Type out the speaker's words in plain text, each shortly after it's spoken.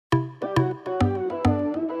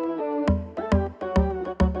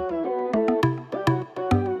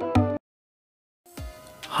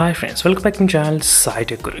Hi friends, welcome back to my channel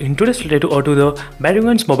Saichaitanya. In today's video, to do the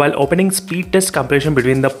BGMI mobile opening speed test comparison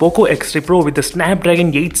between the Poco X3 Pro with the Snapdragon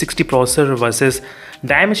 860 processor versus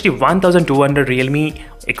Dimensity 1200 Realme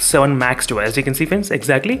X7 Max 2. As you can see friends,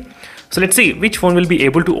 exactly. So let's see which phone will be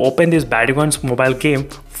able to open this BGMI mobile game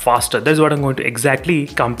faster. That's what I'm going to exactly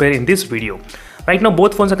compare in this video. Right now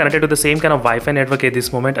both phones are connected to the same kind of Wi-Fi network at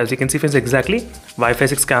this moment. As you can see friends, exactly Wi-Fi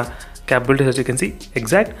 6 capabilities, as you can see,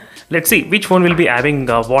 exact. Let's see which phone will be having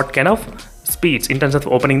what kind of speeds in terms of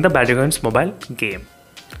opening the BGMI mobile game.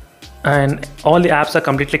 And all the apps are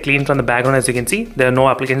completely clean from the background. As you can see, there are no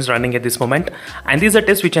applications running at this moment, and these are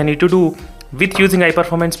tests which I need to do with using high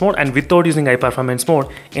performance mode and without using high performance mode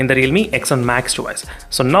in the Realme X7 Max device.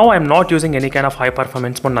 So now I'm not using any kind of high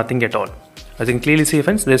performance mode, nothing at all. As you can clearly see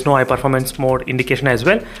friends, there's no high performance mode indication as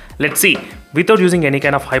well. Let's see without using any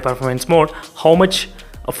kind of high performance mode how much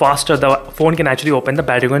faster the phone can actually open the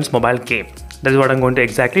BGMI mobile game. That is what I'm going to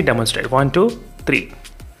exactly demonstrate. 1, 2, 3.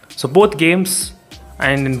 So both games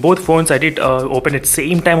and in both phones I did open at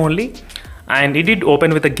same time only, and it did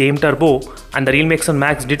open with the game turbo, and the Realme X7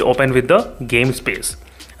 Max did open with the game space.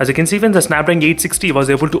 As you can see friends, the Snapdragon 860 was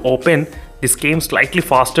able to open this game slightly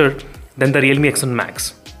faster than the Realme X7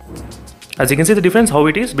 Max. As you can see the difference how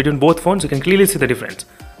it is between both phones, you can clearly see the difference.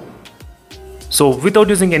 So without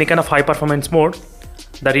using any kind of high performance mode,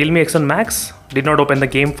 the Realme X7 Max did not open the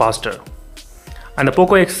game faster, and the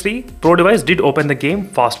Poco X3 Pro device did open the game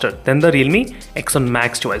faster than the Realme X7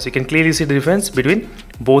 Max device. You can clearly see the difference between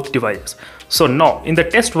both devices. So now in the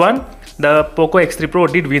test 1, the Poco X3 Pro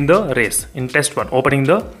did win the race in test 1, opening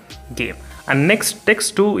the game. And next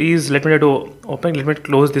test 2 is, let me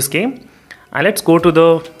close this game, and let's go to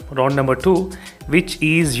the round number 2, which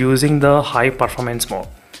is using the high performance mode.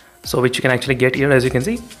 So which you can actually get here. As you can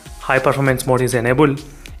see, high performance mode is enabled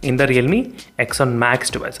in the Realme X7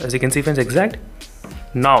 Max device. As you can see friends, exact.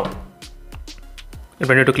 Now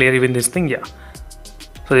if I need to clear even this thing, yeah,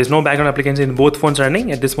 so there's no background application in both phones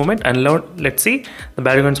running at this moment. And now let's see the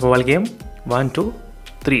BGMI mobile game. 1, 2,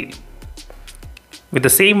 3. With the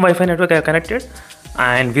same Wi-Fi network I have connected,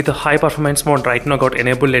 and with the high performance mode right now got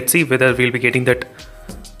enabled. Let's see whether we'll be getting that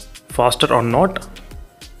faster or not.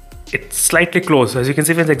 It's slightly close, as you can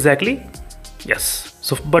see friends, exactly. Yes.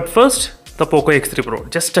 So but first the Poco X3 Pro,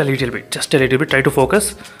 just a little bit, try to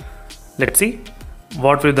focus. Let's see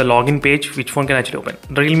what will the login page, which phone can actually open.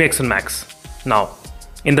 The Realme X7 Max. Now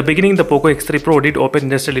in the beginning the Poco X3 Pro did open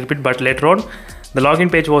just a little bit, but later on the login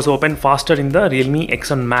page was open faster in the Realme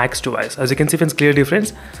X7 Max device. As you can see friends, clear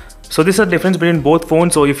difference. So this is the difference between both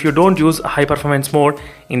phones. So if you don't use high performance mode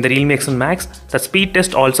in the Realme X7 Max, the speed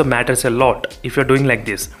test also matters a lot if you're doing like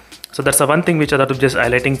this. So that's the one thing which I thought of just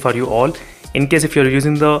highlighting for you all. In case if you're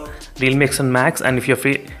using the Realme X7 Max and if you're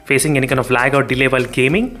facing any kind of lag or delay while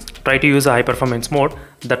gaming, try to use a high performance mode.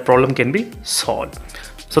 That problem can be solved.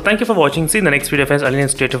 So thank you for watching. See you in the next video friends. I'll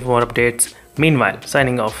stay tuned for more updates. Meanwhile,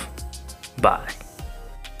 signing off. Bye.